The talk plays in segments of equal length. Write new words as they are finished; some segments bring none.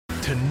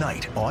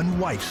Tonight on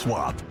Wife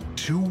Swap,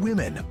 two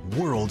women,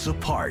 worlds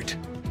apart.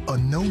 A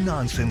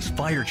no-nonsense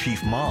fire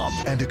chief mom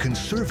and a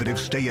conservative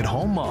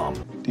stay-at-home mom.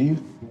 Do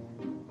you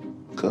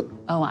cook?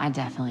 Oh, I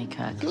definitely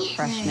cook. Good.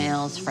 Fresh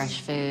meals, fresh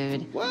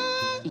food. What?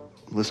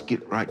 Let's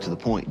get right to the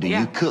point. Do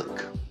you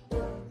cook?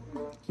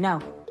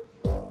 No.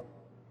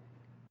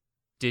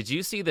 Did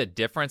you see the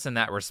difference in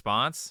that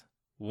response?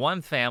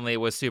 One family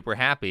was super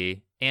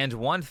happy, and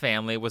one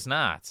family was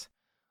not.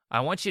 I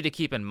want you to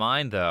keep in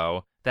mind,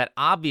 though, that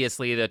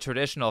obviously the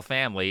traditional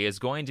family is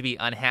going to be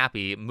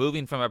unhappy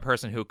moving from a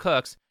person who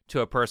cooks to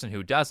a person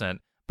who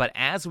doesn't, but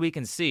as we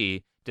can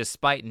see,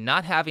 despite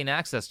not having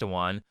access to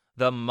one,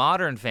 the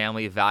modern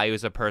family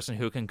values a person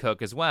who can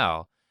cook as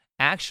well.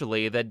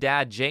 Actually, the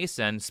dad,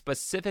 Jason,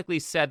 specifically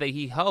said that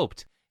he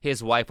hoped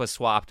his wife was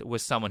swapped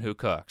with someone who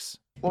cooks.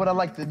 What would I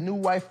like the new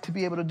wife to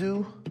be able to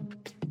do?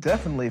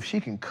 Definitely, if she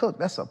can cook,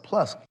 that's a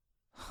plus.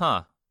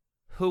 Huh.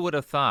 Who would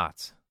have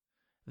thought?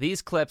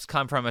 These clips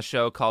come from a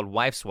show called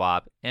Wife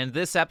Swap, and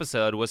this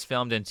episode was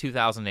filmed in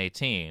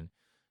 2018.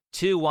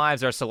 Two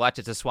wives are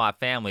selected to swap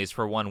families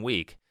for 1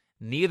 week.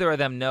 Neither of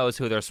them knows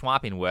who they're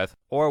swapping with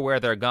or where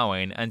they're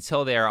going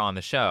until they are on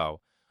the show.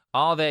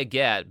 All they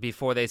get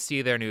before they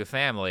see their new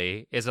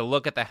family is a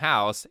look at the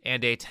house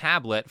and a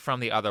tablet from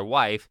the other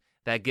wife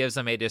that gives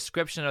them a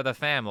description of the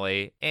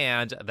family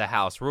and the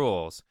house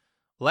rules.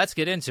 Let's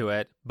get into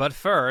it, but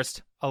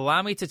first,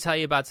 allow me to tell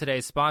you about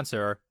today's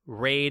sponsor,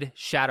 Raid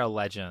Shadow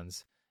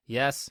Legends.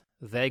 Yes,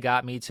 they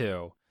got me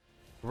too.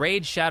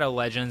 Raid Shadow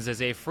Legends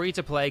is a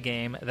free-to-play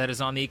game that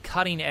is on the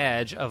cutting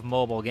edge of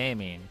mobile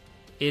gaming.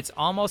 It's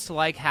almost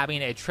like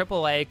having a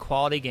AAA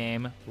quality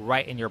game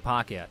right in your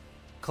pocket.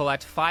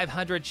 Collect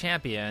 500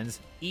 champions,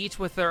 each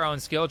with their own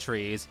skill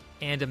trees,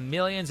 and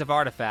millions of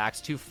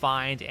artifacts to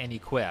find and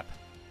equip.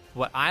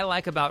 What I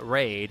like about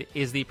Raid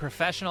is the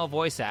professional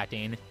voice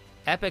acting,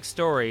 epic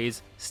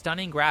stories,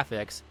 stunning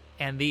graphics,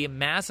 and the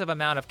massive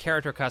amount of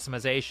character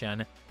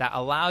customization that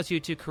allows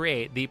you to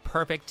create the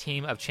perfect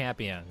team of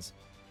champions.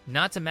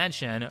 Not to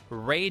mention,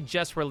 Raid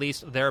just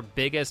released their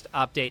biggest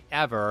update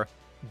ever,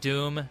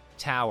 Doom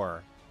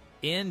Tower.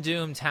 In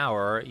Doom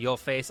Tower, you'll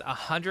face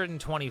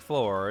 120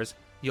 floors,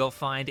 you'll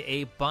find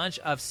a bunch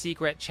of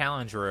secret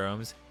challenge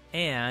rooms,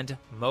 and,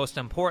 most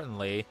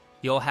importantly,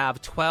 you'll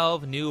have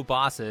 12 new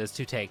bosses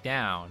to take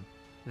down.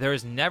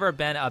 There's never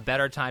been a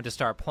better time to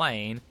start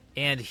playing,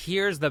 and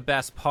here's the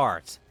best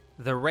part.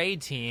 The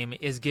Raid team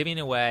is giving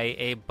away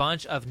a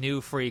bunch of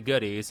new free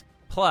goodies,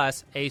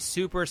 plus a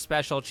super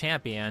special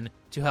champion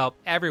to help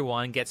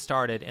everyone get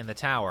started in the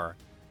tower.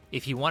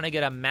 If you want to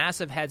get a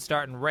massive head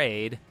start in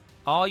Raid,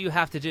 all you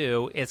have to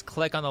do is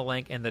click on the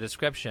link in the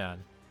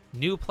description.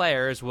 New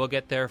players will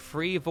get their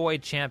free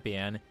Void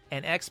Champion,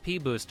 an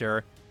XP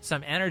booster,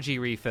 some energy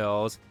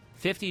refills,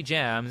 50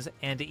 gems,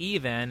 and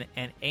even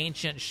an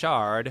Ancient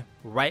Shard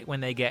right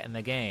when they get in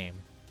the game.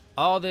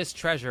 All this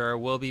treasure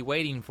will be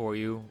waiting for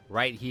you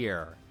right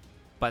here.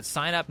 But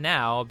sign up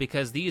now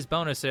because these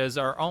bonuses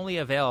are only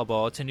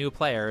available to new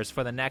players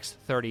for the next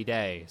 30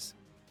 days.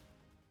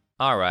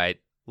 Alright,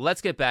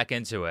 let's get back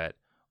into it.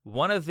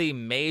 One of the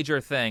major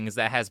things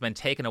that has been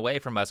taken away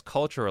from us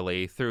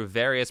culturally through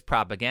various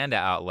propaganda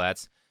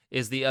outlets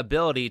is the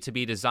ability to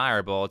be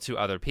desirable to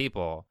other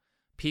people.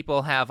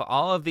 People have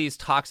all of these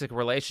toxic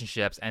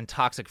relationships and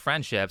toxic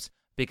friendships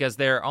because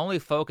they're only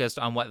focused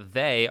on what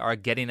they are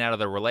getting out of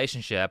the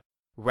relationship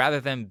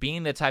rather than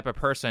being the type of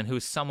person who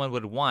someone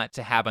would want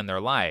to have in their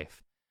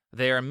life.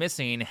 They are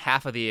missing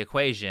half of the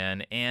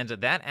equation, and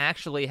that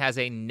actually has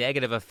a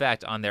negative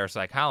effect on their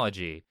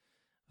psychology.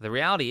 The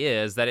reality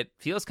is that it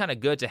feels kind of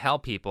good to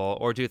help people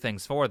or do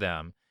things for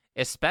them,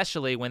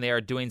 especially when they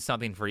are doing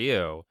something for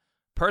you.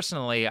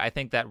 Personally, I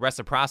think that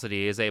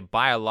reciprocity is a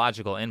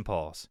biological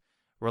impulse.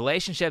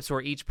 Relationships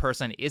where each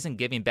person isn't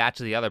giving back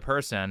to the other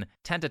person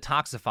tend to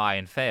toxify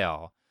and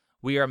fail.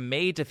 We are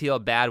made to feel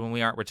bad when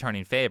we aren't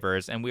returning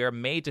favors, and we are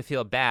made to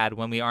feel bad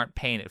when we aren't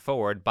paying it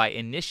forward by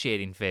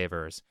initiating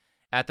favors.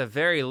 At the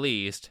very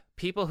least,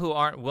 people who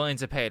aren't willing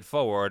to pay it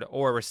forward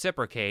or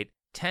reciprocate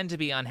tend to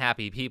be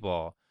unhappy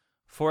people.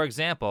 For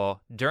example,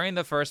 during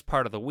the first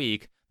part of the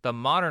week, the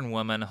modern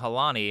woman,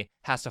 Halani,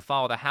 has to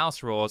follow the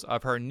house rules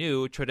of her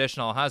new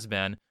traditional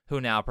husband,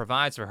 who now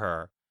provides for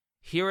her.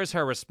 Here is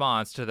her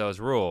response to those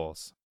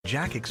rules.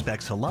 Jack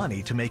expects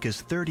Halani to make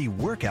his 30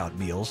 workout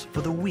meals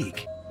for the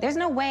week. There's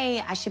no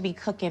way I should be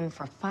cooking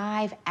for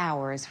 5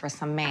 hours for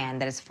some man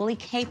that is fully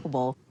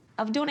capable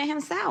of doing it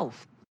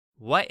himself.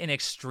 What an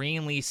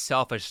extremely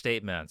selfish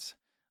statement.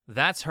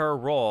 That's her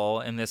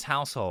role in this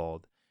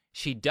household.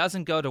 She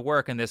doesn't go to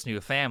work in this new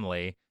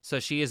family,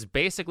 so she is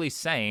basically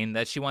saying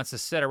that she wants to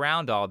sit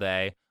around all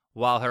day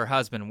while her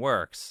husband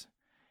works.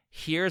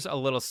 Here's a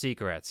little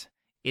secret.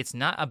 It's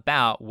not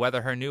about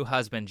whether her new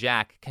husband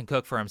Jack can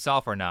cook for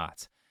himself or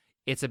not.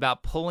 It's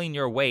about pulling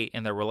your weight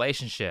in the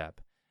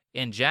relationship.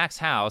 In Jack's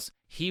house,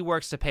 he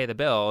works to pay the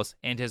bills,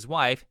 and his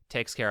wife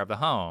takes care of the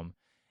home.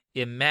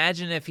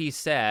 Imagine if he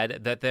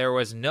said that there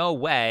was no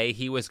way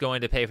he was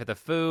going to pay for the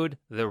food,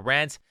 the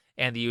rent,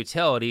 and the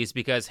utilities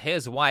because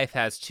his wife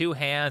has 2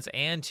 hands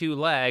and 2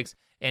 legs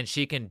and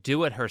she can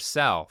do it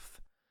herself.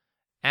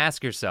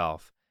 Ask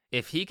yourself,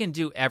 if he can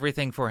do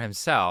everything for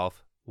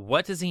himself,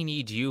 what does he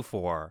need you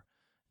for?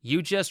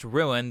 You just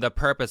ruined the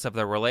purpose of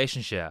the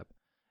relationship.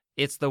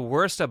 It's the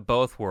worst of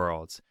both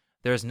worlds.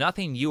 There's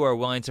nothing you are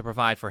willing to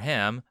provide for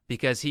him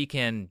because he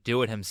can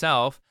do it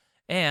himself,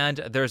 and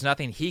there's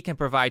nothing he can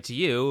provide to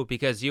you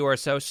because you are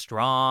so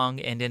strong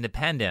and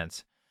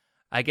independent.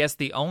 I guess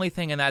the only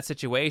thing in that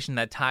situation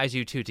that ties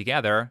you two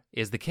together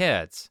is the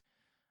kids.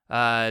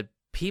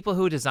 People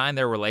who design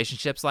their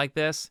relationships like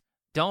this,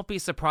 don't be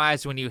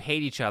surprised when you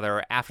hate each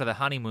other after the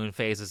honeymoon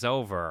phase is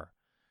over.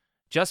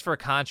 Just for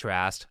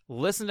contrast,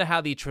 listen to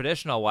how the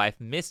traditional wife,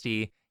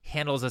 Misty,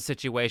 handles a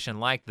situation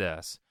like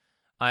this.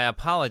 I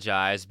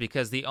apologize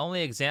because the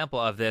only example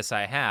of this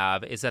I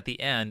have is at the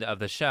end of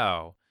the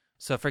show,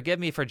 so forgive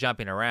me for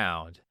jumping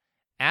around.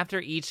 After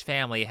each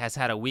family has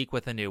had a week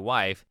with a new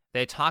wife,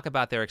 they talk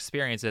about their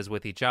experiences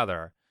with each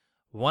other.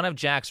 One of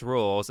Jack's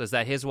rules is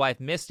that his wife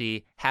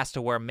Misty has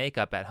to wear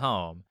makeup at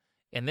home.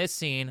 In this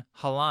scene,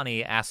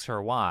 Halani asks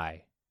her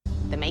why.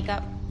 The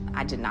makeup,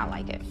 I did not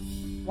like it.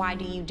 Why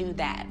do you do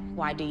that?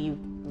 Why do you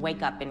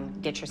wake up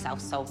and get yourself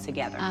so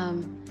together? I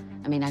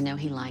know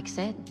he likes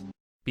it.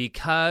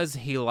 Because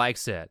he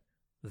likes it.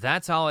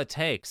 That's all it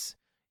takes.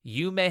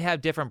 You may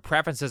have different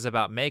preferences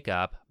about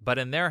makeup, but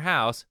in their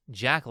house,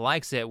 Jack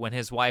likes it when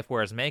his wife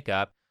wears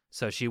makeup,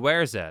 so she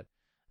wears it.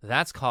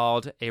 That's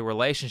called a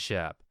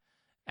relationship.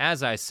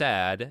 As I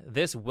said,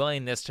 this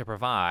willingness to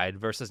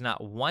provide versus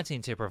not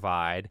wanting to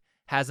provide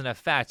has an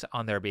effect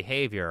on their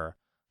behavior.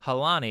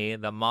 Halani,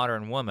 the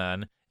modern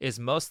woman, is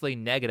mostly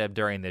negative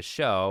during this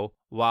show,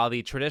 while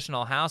the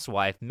traditional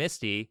housewife,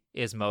 Misty,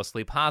 is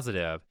mostly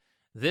positive.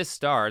 This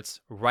starts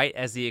right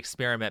as the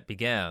experiment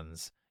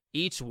begins.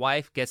 Each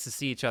wife gets to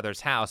see each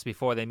other's house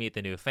before they meet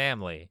the new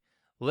family.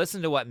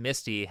 Listen to what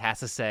Misty has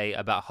to say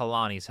about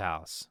Halani's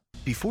house.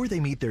 Before they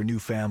meet their new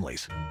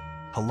families,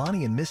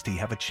 Halani and Misty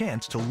have a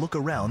chance to look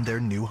around their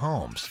new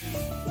homes.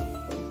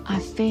 I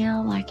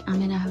feel like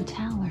I'm in a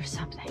hotel or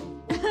something.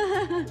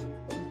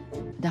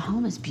 The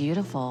home is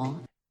beautiful.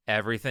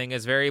 Everything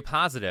is very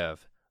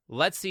positive.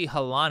 Let's see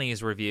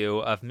Halani's review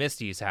of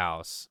Misty's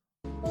house.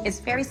 It's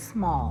very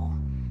small.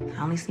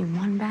 I only see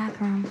one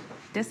bathroom.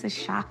 This is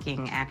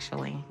shocking,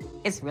 actually.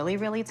 It's really,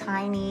 really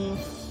tiny.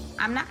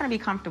 I'm not going to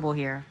be comfortable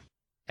here.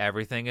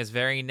 Everything is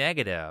very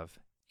negative.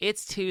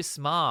 It's too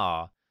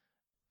small.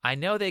 I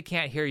know they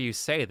can't hear you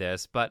say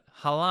this, but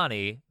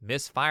Halani,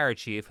 Miss Fire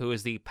Chief, who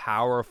is the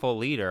powerful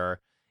leader,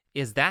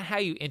 is that how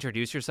you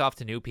introduce yourself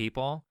to new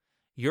people?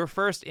 Your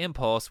first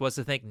impulse was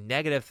to think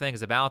negative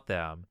things about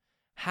them.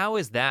 How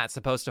is that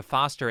supposed to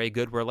foster a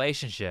good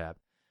relationship?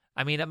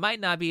 I mean, it might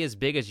not be as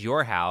big as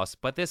your house,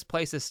 but this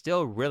place is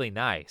still really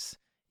nice.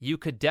 You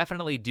could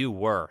definitely do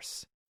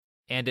worse.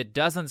 And it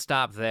doesn't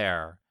stop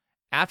there.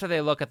 After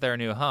they look at their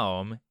new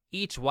home,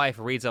 each wife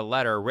reads a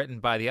letter written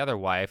by the other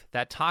wife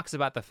that talks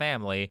about the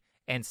family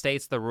and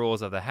states the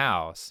rules of the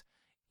house.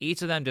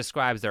 Each of them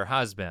describes their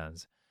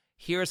husbands.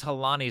 Here's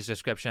Halani's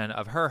description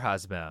of her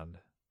husband.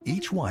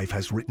 Each wife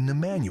has written a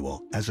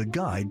manual as a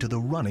guide to the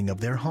running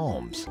of their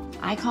homes.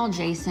 I call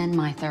Jason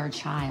my third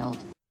child.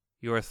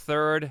 Your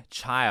third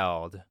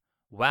child.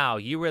 Wow,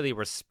 you really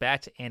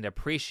respect and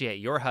appreciate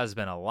your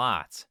husband a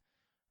lot.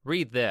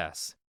 Read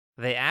this.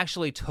 They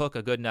actually took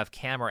a good enough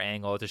camera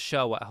angle to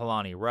show what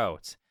Halani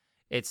wrote.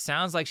 It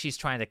sounds like she's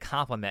trying to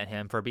compliment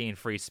him for being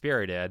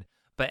free-spirited,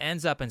 but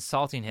ends up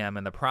insulting him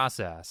in the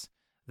process.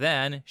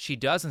 Then, she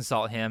does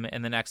insult him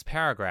in the next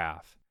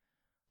paragraph.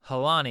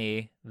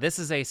 Halani, this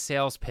is a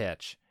sales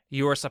pitch.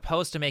 You are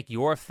supposed to make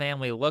your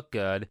family look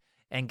good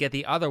and get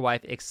the other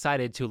wife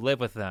excited to live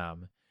with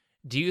them.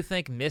 Do you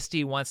think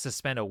Misty wants to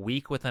spend a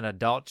week with an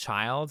adult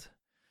child?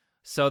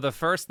 So the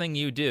first thing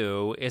you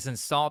do is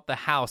insult the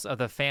house of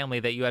the family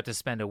that you have to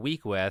spend a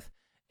week with,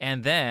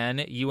 and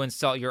then you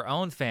insult your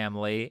own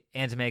family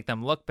and make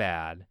them look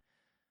bad.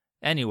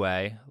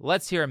 Anyway,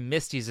 let's hear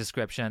Misty's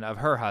description of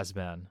her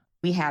husband.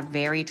 We have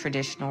very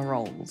traditional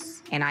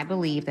roles, and I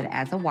believe that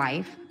as a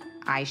wife,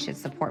 I should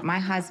support my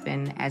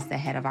husband as the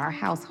head of our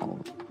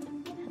household.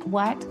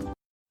 What?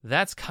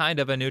 That's kind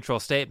of a neutral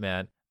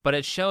statement, but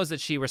it shows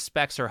that she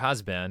respects her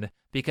husband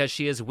because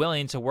she is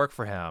willing to work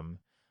for him.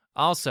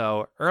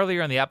 Also,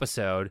 earlier in the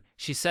episode,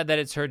 she said that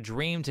it's her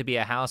dream to be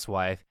a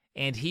housewife,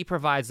 and he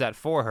provides that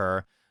for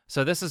her,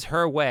 so this is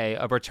her way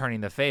of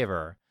returning the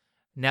favor.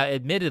 Now,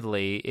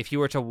 admittedly, if you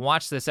were to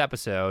watch this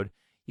episode,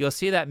 you'll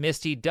see that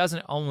Misty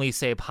doesn't only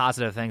say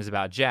positive things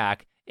about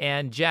Jack,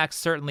 and Jack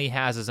certainly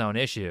has his own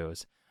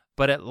issues,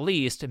 but at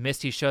least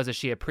Misty shows that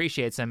she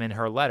appreciates him in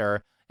her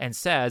letter and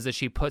says that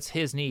she puts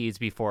his needs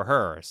before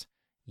hers.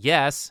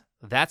 Yes,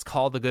 that's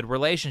called a good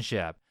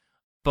relationship.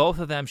 Both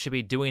of them should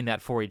be doing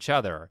that for each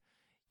other.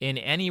 In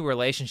any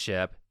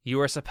relationship,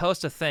 you are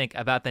supposed to think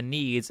about the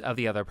needs of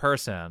the other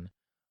person.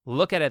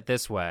 Look at it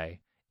this way.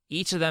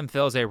 Each of them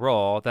fills a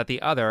role that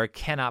the other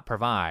cannot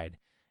provide.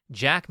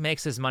 Jack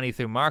makes his money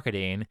through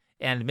marketing,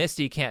 and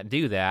Misty can't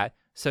do that,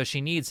 so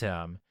she needs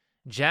him.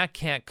 Jack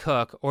can't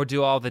cook or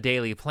do all the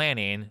daily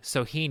planning,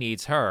 so he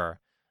needs her.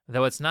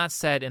 Though it's not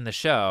said in the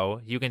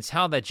show, you can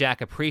tell that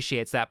Jack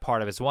appreciates that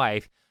part of his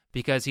wife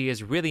because he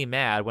is really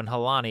mad when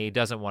Helani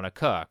doesn't want to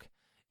cook.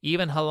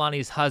 Even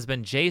Helani's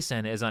husband,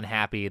 Jason, is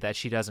unhappy that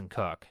she doesn't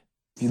cook.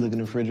 You look in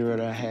the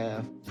refrigerator, I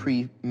have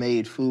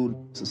pre-made food.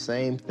 It's the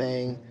same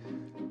thing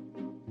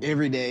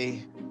every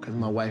day because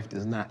my wife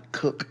does not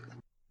cook.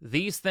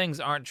 These things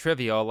aren't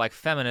trivial like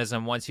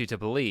feminism wants you to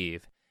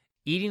believe.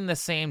 Eating the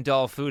same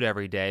dull food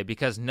every day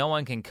because no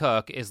one can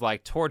cook is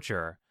like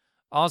torture.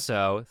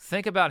 Also,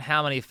 think about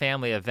how many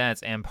family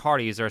events and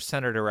parties are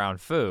centered around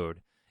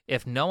food.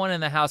 If no one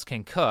in the house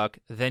can cook,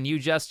 then you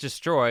just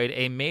destroyed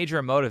a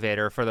major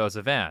motivator for those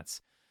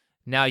events.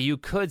 Now, you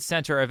could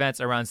center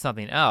events around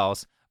something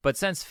else, but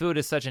since food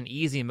is such an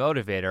easy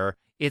motivator,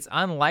 it's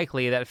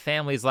unlikely that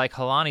families like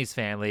Helani's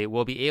family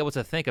will be able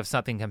to think of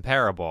something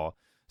comparable.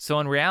 So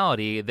in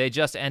reality, they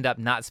just end up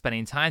not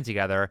spending time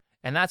together,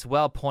 and that's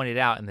well pointed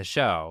out in the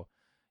show.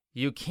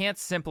 You can't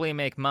simply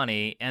make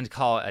money and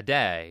call it a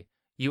day.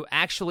 You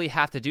actually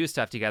have to do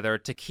stuff together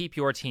to keep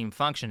your team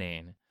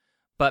functioning.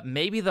 But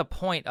maybe the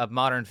point of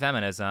modern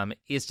feminism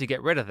is to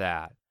get rid of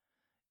that.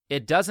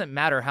 It doesn't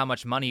matter how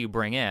much money you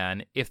bring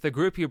in if the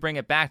group you bring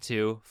it back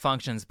to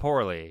functions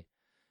poorly.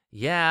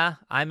 Yeah,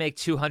 I make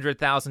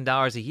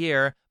 $200,000 a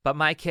year, but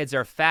my kids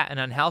are fat and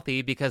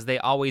unhealthy because they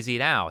always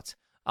eat out.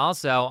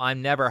 Also,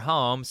 I'm never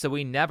home, so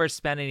we never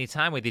spend any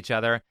time with each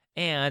other,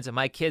 and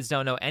my kids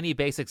don't know any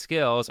basic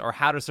skills or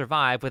how to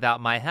survive without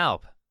my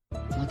help.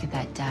 Look at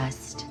that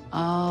dust.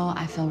 Oh,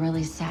 I feel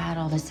really sad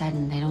all of a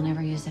sudden. They don't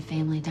ever use the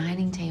family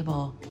dining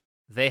table.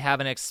 They have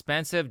an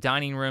expensive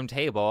dining room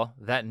table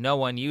that no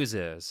one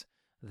uses.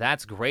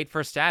 That's great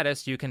for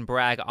status. You can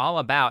brag all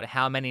about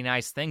how many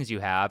nice things you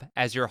have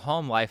as your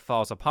home life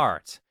falls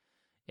apart.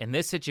 In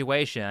this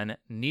situation,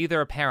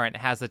 neither parent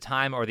has the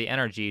time or the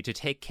energy to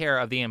take care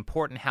of the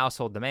important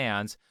household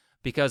demands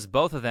because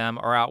both of them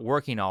are out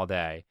working all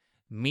day.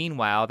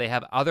 Meanwhile, they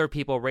have other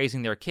people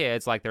raising their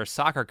kids like their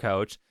soccer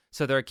coach,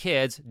 so their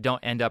kids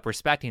don't end up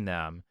respecting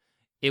them.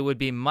 It would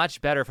be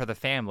much better for the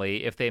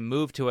family if they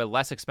moved to a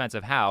less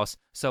expensive house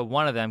so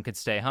one of them could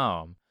stay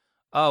home.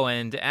 Oh,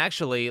 and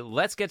actually,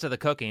 let's get to the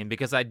cooking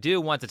because I do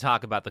want to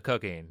talk about the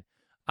cooking.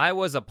 I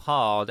was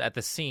appalled at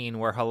the scene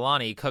where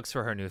Helani cooks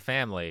for her new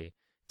family.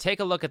 Take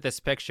a look at this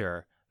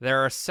picture.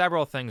 There are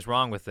several things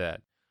wrong with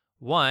it.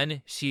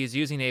 One, she is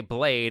using a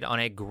blade on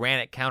a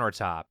granite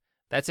countertop.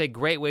 That's a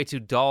great way to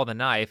dull the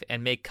knife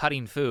and make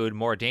cutting food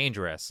more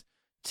dangerous.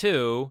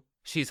 Two,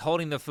 she's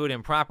holding the food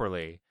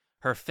improperly.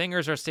 Her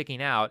fingers are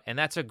sticking out, and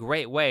that's a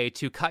great way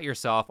to cut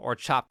yourself or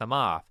chop them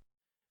off.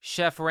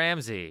 Chef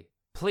Ramsay,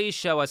 please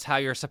show us how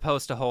you're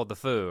supposed to hold the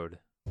food.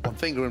 One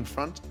finger in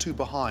front, two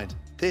behind.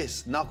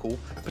 This knuckle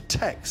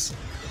protects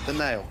the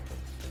nail.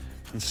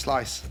 And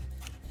slice.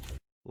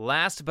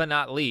 Last but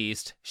not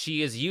least,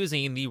 she is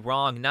using the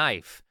wrong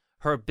knife.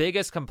 Her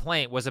biggest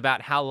complaint was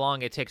about how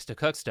long it takes to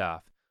cook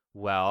stuff.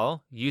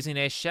 Well, using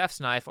a chef's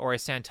knife or a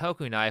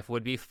Santoku knife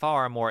would be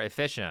far more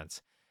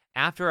efficient.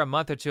 After a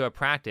month or two of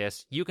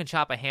practice, you can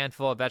chop a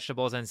handful of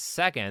vegetables in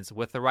seconds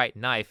with the right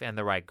knife and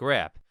the right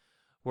grip.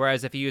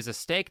 Whereas if you use a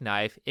steak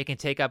knife, it can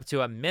take up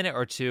to a minute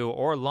or two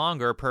or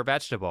longer per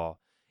vegetable.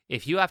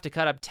 If you have to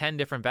cut up 10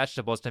 different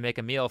vegetables to make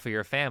a meal for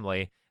your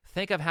family,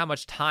 think of how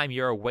much time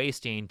you're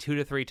wasting 2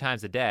 to 3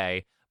 times a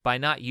day by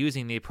not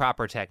using the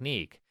proper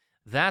technique.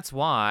 That's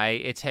why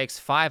it takes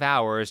 5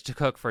 hours to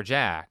cook for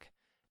Jack.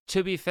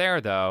 To be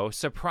fair though,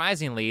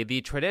 surprisingly,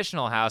 the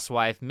traditional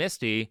housewife,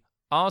 Misty,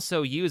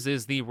 also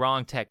uses the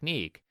wrong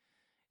technique.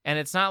 And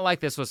it's not like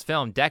this was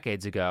filmed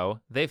decades ago.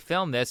 They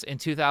filmed this in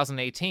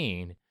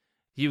 2018.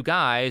 You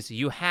guys,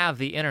 you have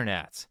the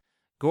internet.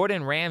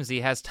 Gordon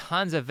Ramsay has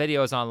tons of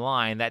videos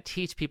online that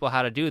teach people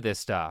how to do this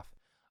stuff.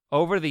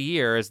 Over the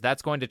years,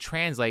 that's going to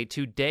translate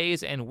to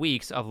days and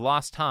weeks of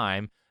lost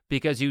time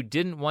because you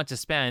didn't want to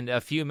spend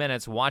a few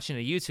minutes watching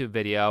a YouTube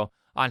video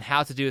on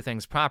how to do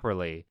things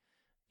properly.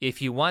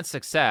 If you want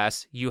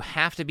success, you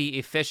have to be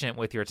efficient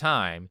with your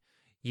time.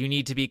 You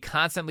need to be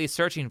constantly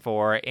searching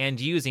for and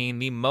using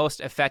the most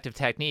effective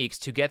techniques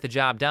to get the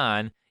job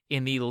done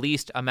in the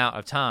least amount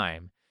of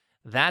time.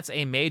 That's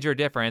a major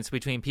difference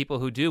between people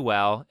who do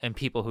well and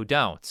people who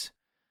don't.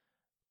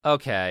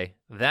 Okay,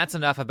 that's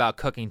enough about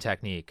cooking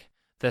technique.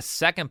 The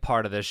second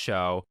part of this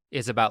show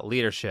is about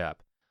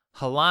leadership.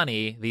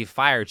 Helani, the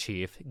fire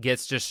chief,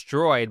 gets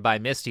destroyed by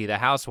Misty, the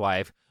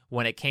housewife,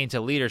 when it came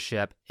to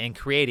leadership and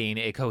creating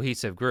a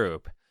cohesive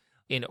group.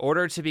 In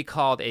order to be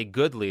called a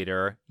good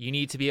leader, you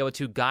need to be able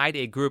to guide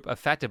a group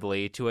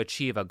effectively to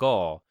achieve a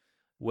goal.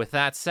 With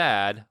that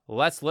said,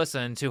 let's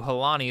listen to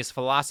Helani's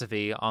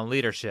philosophy on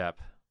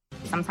leadership.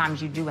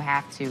 Sometimes you do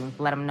have to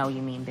let them know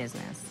you mean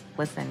business.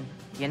 Listen,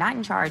 you're not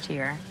in charge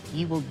here.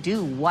 You will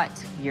do what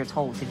you're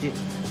told to do.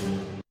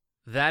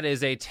 That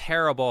is a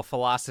terrible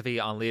philosophy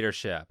on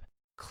leadership.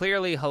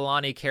 Clearly,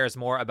 Helani cares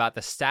more about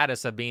the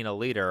status of being a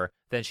leader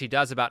than she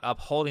does about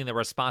upholding the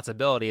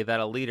responsibility that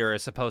a leader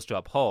is supposed to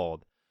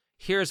uphold.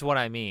 Here's what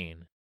I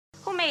mean.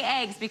 Who made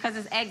eggs because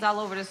there's eggs all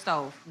over the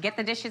stove? Get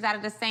the dishes out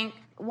of the sink.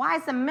 Why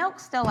is the milk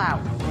still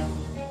out?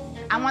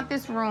 I want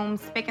this room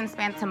spick and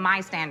span to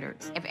my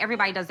standards. If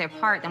everybody does their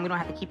part, then we don't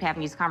have to keep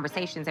having these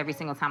conversations every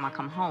single time I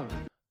come home.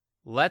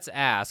 Let's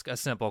ask a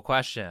simple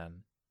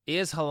question.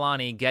 Is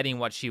Helani getting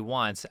what she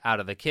wants out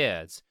of the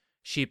kids?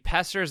 She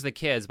pesters the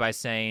kids by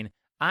saying,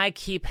 I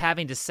keep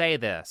having to say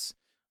this.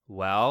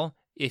 Well,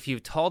 if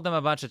you've told them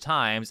a bunch of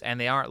times and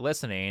they aren't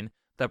listening,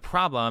 the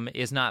problem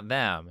is not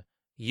them.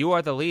 You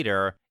are the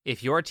leader.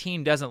 If your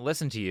team doesn't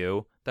listen to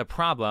you, the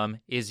problem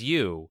is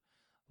you.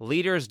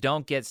 Leaders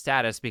don't get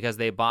status because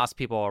they boss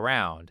people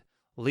around.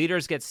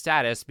 Leaders get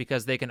status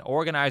because they can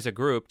organize a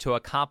group to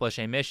accomplish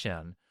a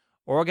mission.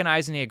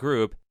 Organizing a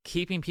group,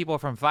 keeping people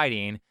from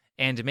fighting,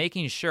 and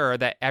making sure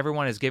that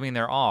everyone is giving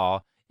their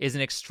all is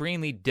an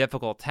extremely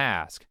difficult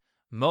task.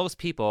 Most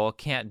people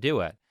can't do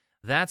it.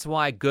 That's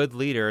why good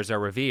leaders are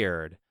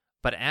revered.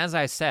 But as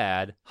I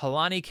said,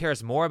 Helani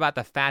cares more about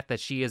the fact that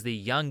she is the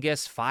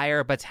youngest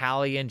fire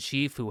battalion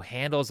chief who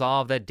handles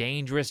all of the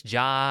dangerous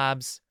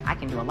jobs. I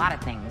can do a lot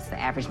of things the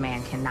average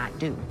man cannot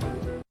do.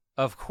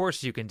 Of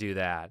course you can do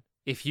that.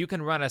 If you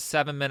can run a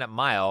 7-minute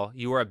mile,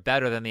 you are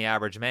better than the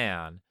average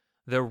man.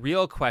 The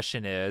real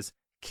question is,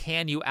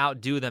 can you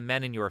outdo the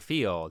men in your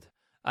field?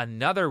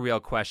 Another real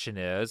question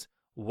is,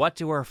 what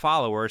do her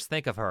followers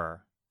think of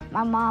her?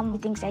 My mom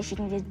thinks that she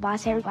can just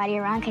boss everybody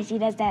around because she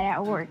does that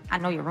at work. I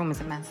know your room is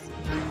a mess.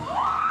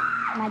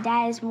 My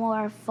dad is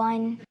more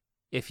fun.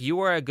 If you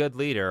are a good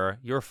leader,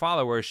 your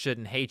followers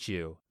shouldn't hate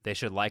you. They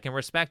should like and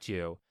respect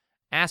you.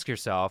 Ask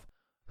yourself,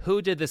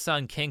 who did the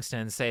son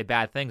Kingston say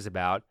bad things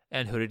about,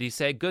 and who did he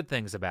say good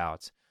things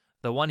about?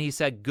 The one he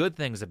said good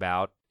things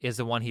about is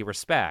the one he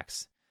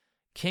respects.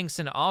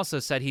 Kingston also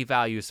said he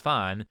values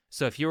fun,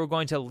 so if you are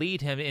going to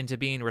lead him into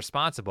being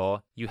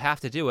responsible, you have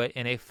to do it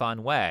in a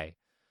fun way.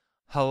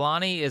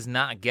 Helani is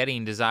not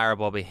getting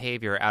desirable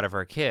behavior out of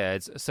her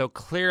kids, so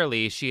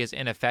clearly she is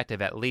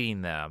ineffective at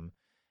leading them.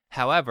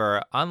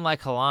 However,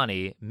 unlike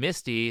Helani,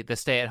 Misty, the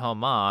stay-at-home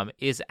mom,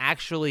 is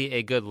actually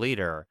a good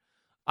leader.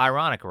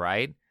 Ironic,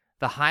 right?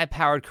 The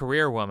high-powered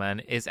career woman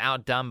is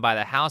outdone by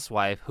the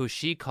housewife who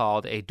she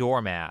called a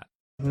doormat.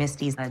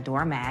 Misty's a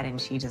doormat,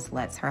 and she just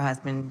lets her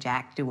husband,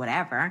 Jack, do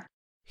whatever.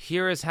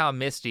 Here is how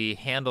Misty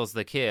handles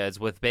the kids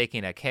with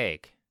baking a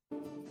cake.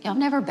 Y'all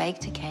never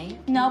baked a cake?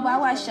 No, but I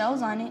watch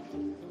shows on it.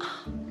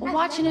 Well,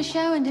 watching a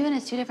show and doing it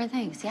is two different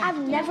things. Yeah.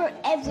 I've never,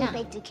 ever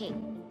baked a cake.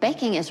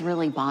 Baking is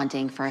really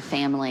bonding for a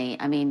family.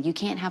 I mean, you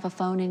can't have a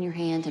phone in your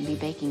hand and be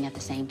baking at the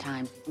same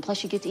time. And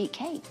plus, you get to eat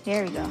cake.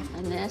 There we go.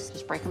 And this,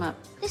 just break them up.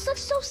 This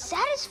looks so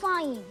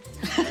satisfying.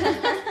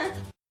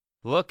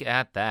 Look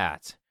at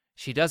that.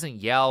 She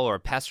doesn't yell or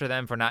pester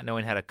them for not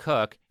knowing how to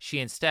cook. She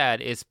instead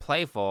is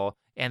playful,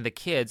 and the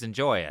kids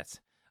enjoy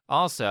it.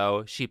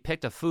 Also, she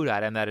picked a food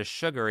item that is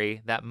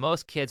sugary that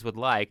most kids would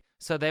like,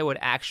 so they would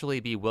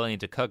actually be willing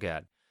to cook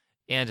it.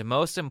 And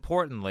most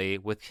importantly,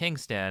 with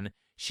Kingston,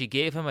 she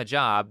gave him a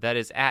job that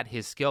is at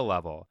his skill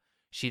level.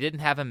 She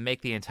didn't have him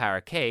make the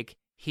entire cake,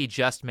 he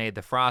just made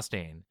the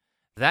frosting.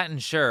 That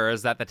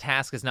ensures that the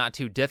task is not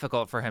too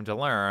difficult for him to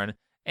learn,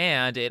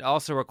 and it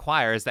also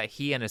requires that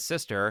he and his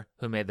sister,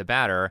 who made the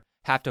batter,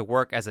 have to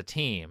work as a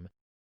team.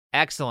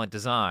 Excellent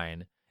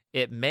design.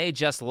 It may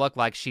just look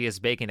like she is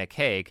baking a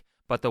cake,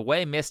 but the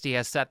way Misty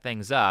has set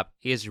things up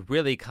is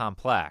really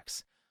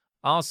complex.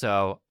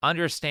 Also,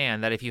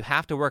 understand that if you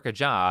have to work a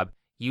job,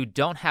 you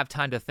don't have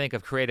time to think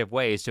of creative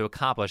ways to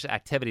accomplish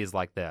activities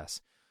like this.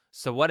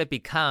 So what it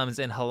becomes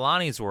in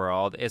Helani's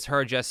world is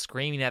her just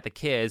screaming at the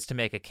kids to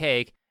make a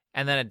cake,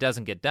 and then it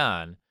doesn't get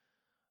done.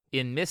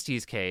 In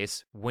Misty's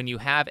case, when you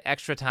have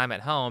extra time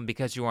at home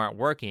because you aren't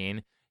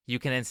working, you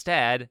can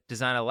instead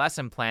design a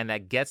lesson plan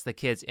that gets the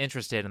kids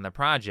interested in the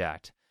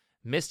project.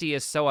 Misty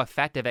is so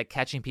effective at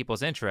catching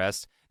people's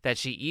interest that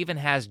she even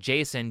has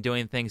Jason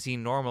doing things he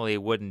normally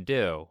wouldn't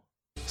do.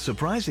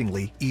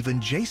 Surprisingly,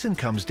 even Jason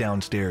comes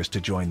downstairs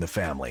to join the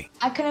family.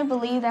 I couldn't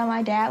believe that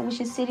my dad was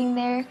just sitting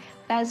there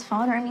without his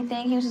phone or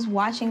anything. He was just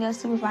watching us,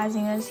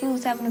 supervising us. He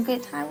was having a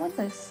good time with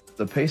us.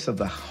 The pace of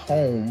the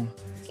home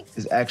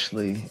is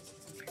actually,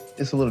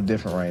 it's a little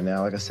different right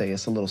now. Like I say,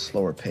 it's a little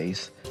slower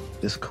pace.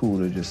 It's cool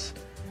to just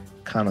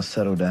kind of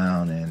settle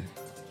down and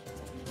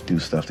do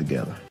stuff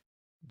together.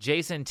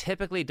 Jason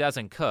typically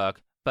doesn't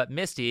cook, but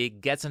Misty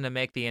gets him to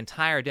make the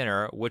entire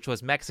dinner, which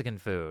was Mexican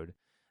food.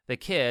 The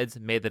kids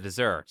made the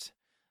dessert.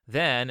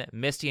 Then,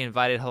 Misty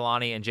invited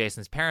Helani and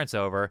Jason's parents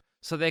over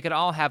so they could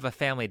all have a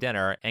family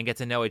dinner and get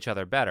to know each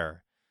other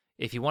better.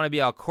 If you want to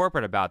be all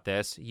corporate about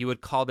this, you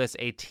would call this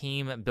a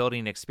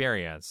team-building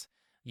experience.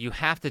 You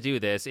have to do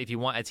this if you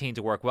want a team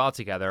to work well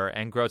together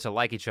and grow to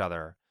like each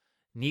other.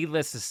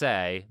 Needless to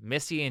say,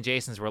 Misty and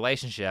Jason's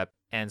relationship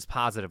ends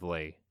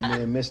positively. Me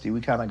and Misty,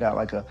 we kind of got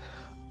like a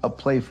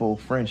playful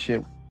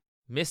friendship.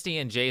 Misty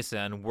and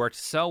Jason worked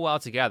so well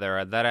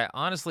together that I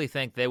honestly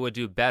think they would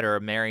do better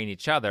marrying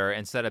each other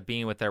instead of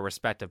being with their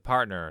respective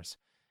partners.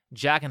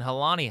 Jack and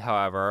Helani,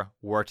 however,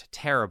 worked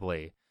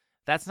terribly.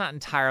 That's not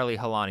entirely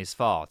Helani's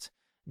fault.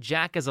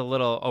 Jack is a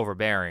little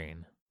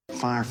overbearing.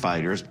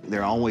 Firefighters,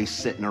 they're always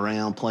sitting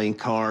around playing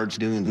cards,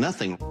 doing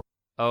nothing.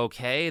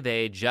 Okay,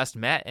 they just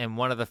met, and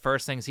one of the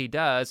first things he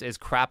does is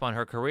crap on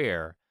her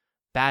career.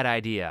 Bad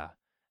idea.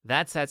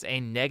 That sets a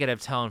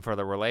negative tone for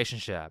the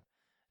relationship.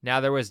 Now,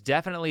 there was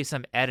definitely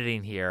some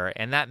editing here,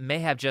 and that may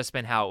have just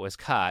been how it was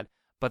cut,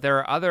 but there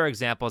are other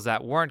examples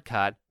that weren't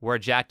cut where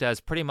Jack does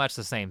pretty much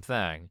the same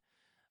thing.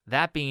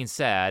 That being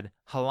said,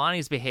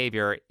 Helani's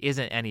behavior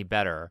isn't any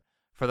better.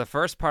 For the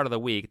first part of the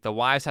week, the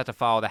wives have to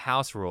follow the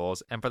house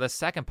rules, and for the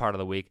second part of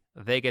the week,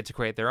 they get to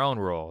create their own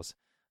rules.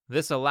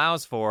 This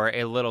allows for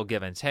a little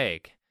give and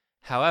take.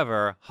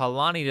 However,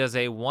 Helani does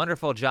a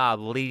wonderful job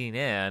leading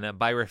in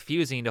by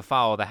refusing to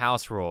follow the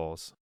house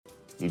rules.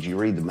 Did you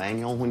read the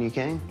manual when you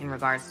came? In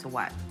regards to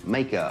what?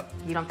 Makeup.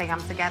 You don't think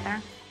I'm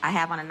together? I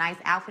have on a nice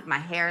outfit, my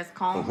hair is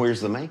combed.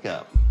 Where's the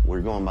makeup?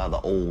 We're going by the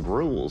old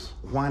rules.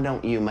 Why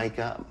don't you make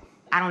up?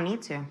 I don't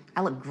need to.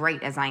 I look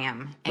great as I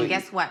am. And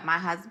guess what? My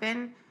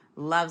husband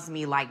loves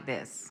me like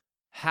this.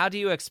 How do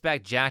you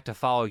expect Jack to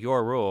follow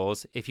your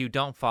rules if you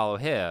don't follow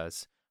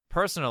his?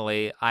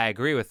 Personally, I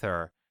agree with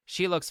her.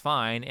 She looks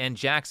fine, and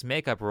Jack's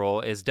makeup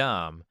rule is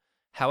dumb.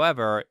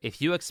 However,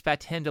 if you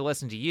expect him to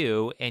listen to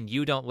you and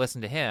you don't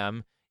listen to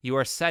him, you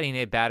are setting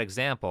a bad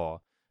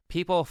example.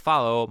 People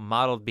follow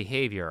modeled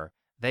behavior.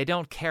 They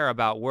don't care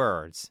about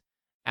words.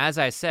 As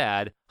I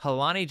said,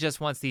 Helani just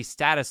wants the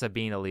status of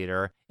being a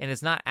leader and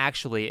is not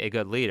actually a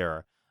good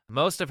leader.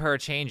 Most of her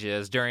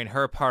changes during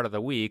her part of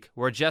the week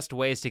were just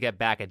ways to get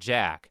back at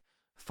Jack.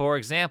 For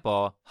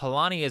example,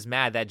 Helani is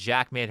mad that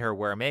Jack made her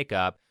wear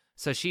makeup,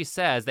 so she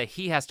says that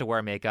he has to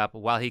wear makeup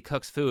while he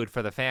cooks food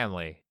for the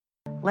family.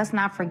 Let's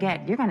not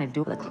forget, you're gonna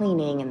do the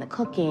cleaning and the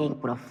cooking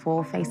with a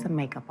full face of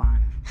makeup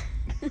on.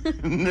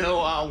 No,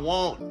 I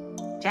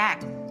won't.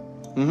 Jack.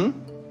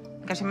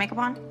 Got your makeup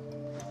on?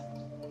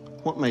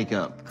 What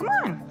makeup? Come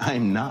on.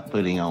 I'm not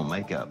putting on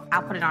makeup.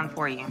 I'll put it on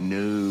for you.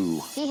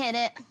 No. He hit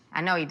it.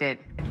 I know he did.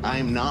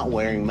 I'm not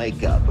wearing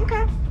makeup.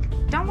 Okay.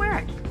 Don't wear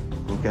it.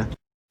 Okay.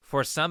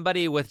 For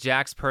somebody with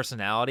Jack's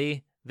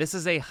personality, this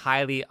is a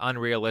highly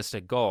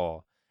unrealistic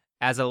goal.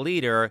 As a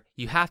leader,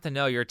 you have to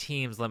know your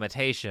team's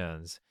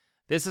limitations.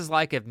 This is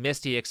like if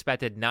Misty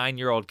expected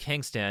 9-year-old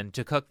Kingston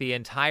to cook the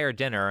entire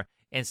dinner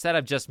instead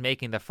of just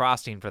making the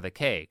frosting for the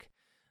cake.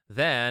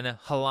 Then,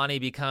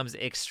 Helani becomes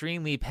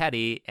extremely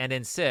petty and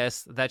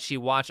insists that she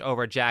watch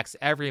over Jack's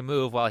every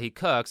move while he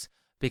cooks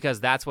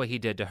because that's what he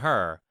did to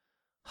her.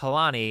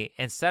 Helani,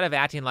 instead of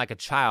acting like a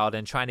child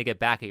and trying to get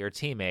back at your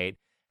teammate,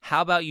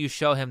 how about you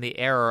show him the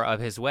error of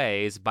his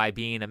ways by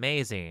being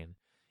amazing?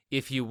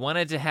 If you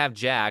wanted to have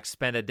Jack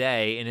spend a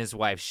day in his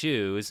wife's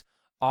shoes,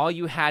 all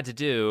you had to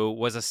do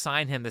was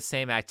assign him the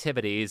same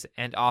activities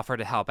and offer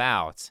to help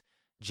out.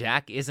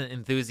 Jack isn't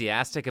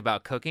enthusiastic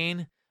about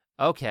cooking?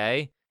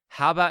 Okay.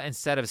 How about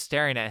instead of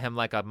staring at him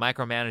like a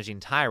micromanaging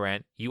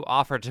tyrant, you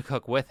offer to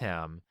cook with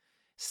him?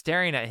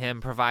 Staring at him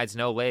provides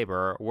no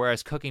labor,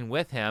 whereas cooking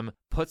with him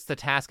puts the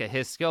task at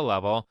his skill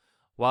level,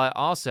 while it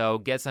also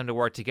gets them to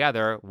work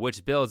together,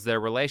 which builds their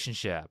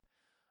relationship.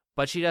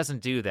 But she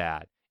doesn't do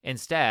that.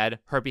 Instead,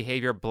 her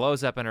behavior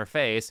blows up in her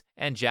face,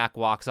 and Jack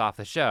walks off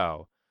the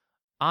show.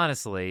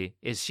 Honestly,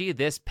 is she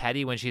this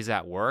petty when she's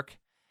at work?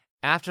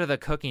 After the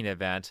cooking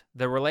event,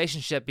 the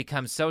relationship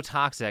becomes so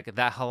toxic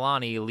that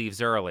Helani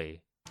leaves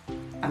early.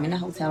 I'm in a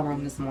hotel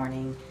room this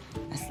morning.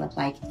 I slept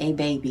like a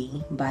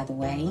baby, by the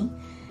way,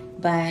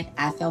 but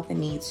I felt the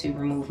need to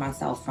remove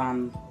myself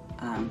from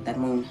the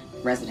Moon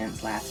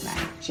residence last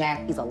night.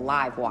 Jack, he's a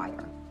live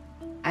wire.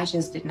 I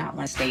just did not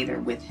want to stay there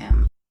with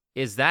him.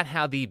 Is that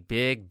how the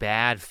big,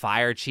 bad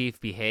fire chief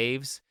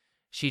behaves?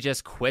 She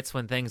just quits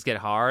when things get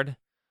hard?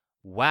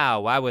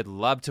 Wow, I would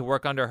love to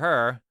work under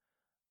her.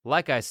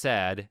 Like I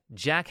said,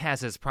 Jack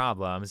has his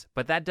problems,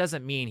 but that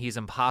doesn't mean he's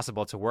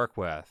impossible to work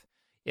with.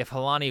 If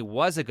Helani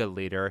was a good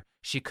leader,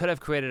 she could have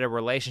created a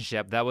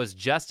relationship that was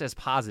just as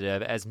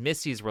positive as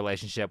Misty's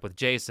relationship with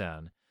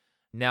Jason.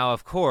 Now,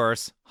 of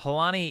course,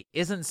 Helani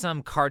isn't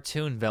some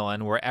cartoon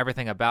villain where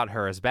everything about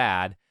her is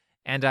bad,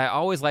 and I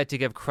always like to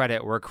give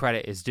credit where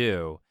credit is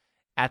due.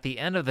 At the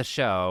end of the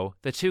show,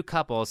 the two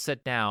couples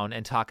sit down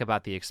and talk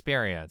about the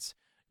experience.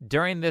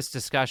 During this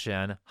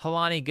discussion,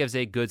 Helani gives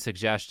a good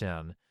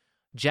suggestion.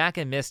 Jack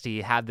and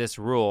Misty have this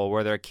rule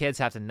where their kids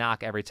have to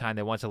knock every time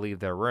they want to leave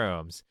their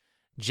rooms.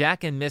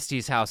 Jack and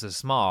Misty's house is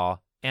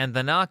small, and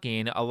the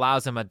knocking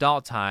allows them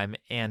adult time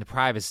and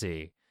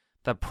privacy.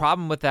 The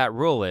problem with that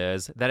rule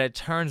is that it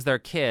turns their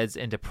kids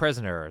into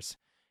prisoners.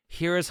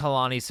 Here is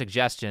Helani's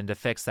suggestion to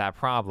fix that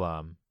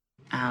problem.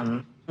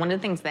 One of the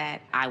things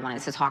that I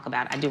wanted to talk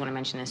about, I do want to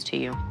mention this to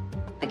you.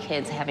 The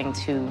kids having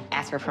to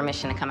ask for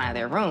permission to come out of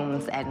their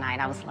rooms at night.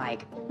 I was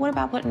like, what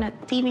about putting a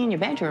TV in your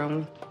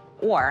bedroom?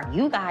 Or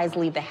you guys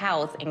leave the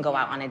house and go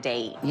out on a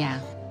date. Yeah.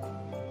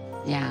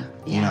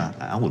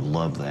 I would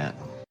love that.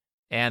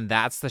 And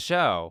that's the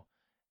show.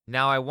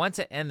 Now, I want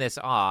to end this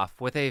off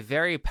with a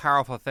very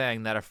powerful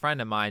thing that a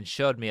friend of mine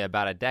showed me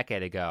about a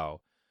decade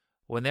ago.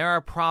 When there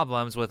are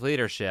problems with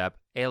leadership,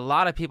 a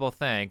lot of people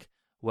think,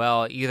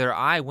 well, either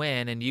I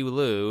win and you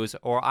lose,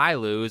 or I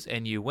lose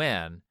and you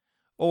win.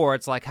 Or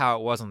it's like how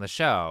it was on the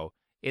show.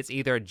 It's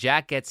either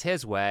Jack gets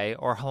his way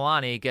or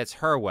Helani gets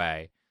her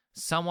way.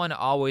 Someone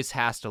always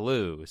has to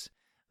lose.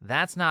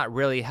 That's not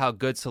really how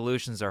good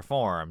solutions are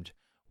formed.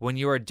 When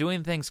you are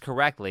doing things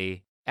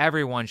correctly,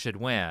 everyone should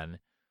win.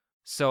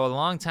 So a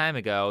long time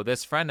ago,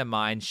 this friend of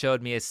mine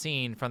showed me a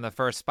scene from the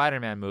first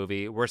Spider-Man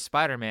movie where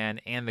Spider-Man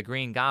and the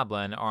Green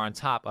Goblin are on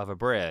top of a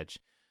bridge.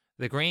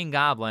 The Green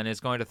Goblin is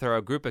going to throw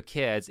a group of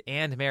kids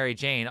and Mary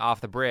Jane off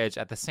the bridge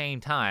at the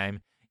same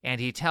time, and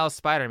he tells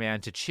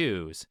Spider-Man to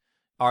choose.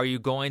 Are you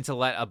going to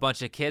let a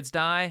bunch of kids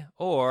die,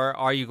 or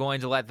are you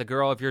going to let the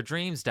girl of your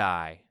dreams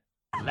die?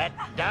 Let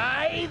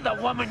die the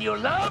woman you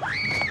love,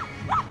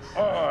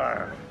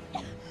 or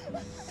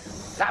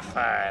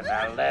suffer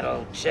the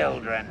little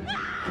children.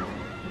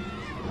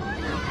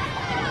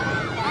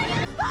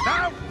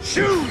 Now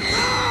choose!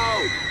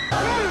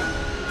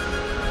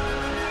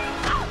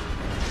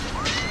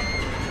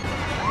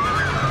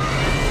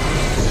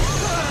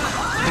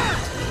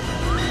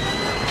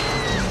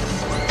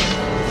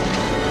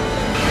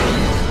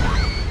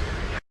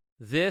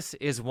 This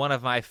is one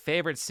of my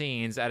favorite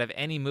scenes out of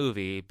any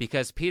movie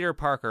because Peter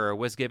Parker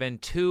was given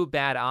two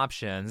bad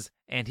options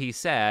and he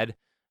said,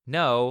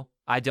 "No,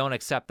 I don't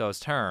accept those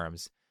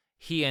terms."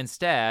 He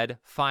instead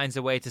finds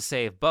a way to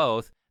save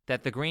both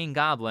that the Green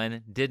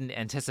Goblin didn't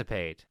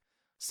anticipate.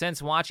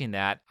 Since watching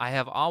that, I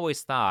have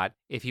always thought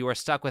if you are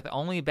stuck with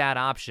only bad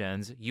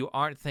options, you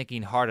aren't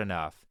thinking hard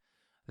enough.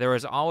 There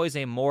is always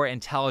a more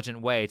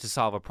intelligent way to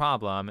solve a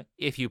problem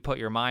if you put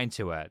your mind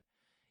to it.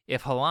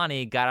 If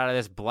Helani got out of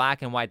this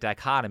black and white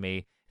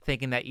dichotomy,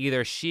 thinking that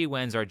either she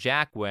wins or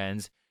Jack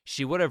wins,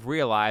 she would have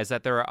realized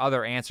that there are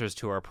other answers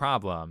to her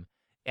problem.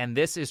 And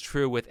this is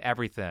true with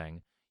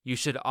everything. You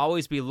should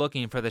always be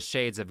looking for the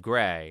shades of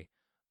gray.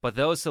 But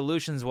those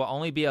solutions will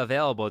only be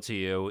available to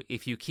you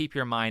if you keep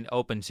your mind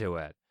open to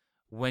it.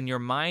 When your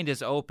mind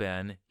is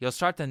open, you'll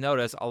start to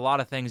notice a lot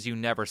of things you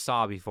never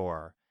saw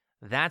before.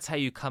 That's how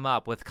you come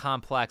up with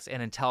complex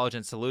and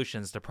intelligent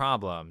solutions to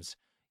problems.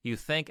 You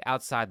think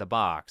outside the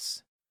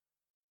box.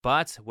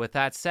 But with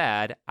that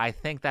said, I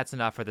think that's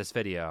enough for this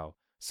video.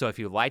 So if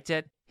you liked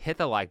it, hit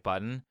the like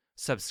button,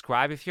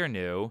 subscribe if you're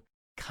new,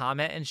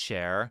 comment and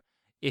share.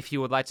 If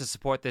you would like to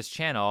support this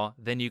channel,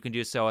 then you can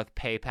do so with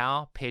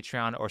PayPal,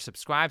 Patreon, or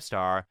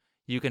Subscribestar.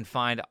 You can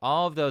find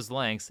all of those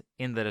links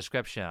in the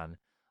description.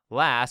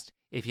 Last,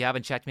 if you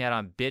haven't checked me out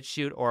on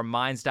BitChute or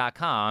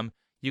Minds.com,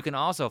 you can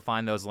also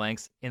find those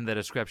links in the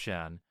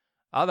description.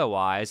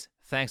 Otherwise,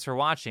 thanks for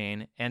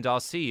watching, and I'll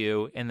see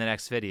you in the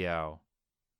next video.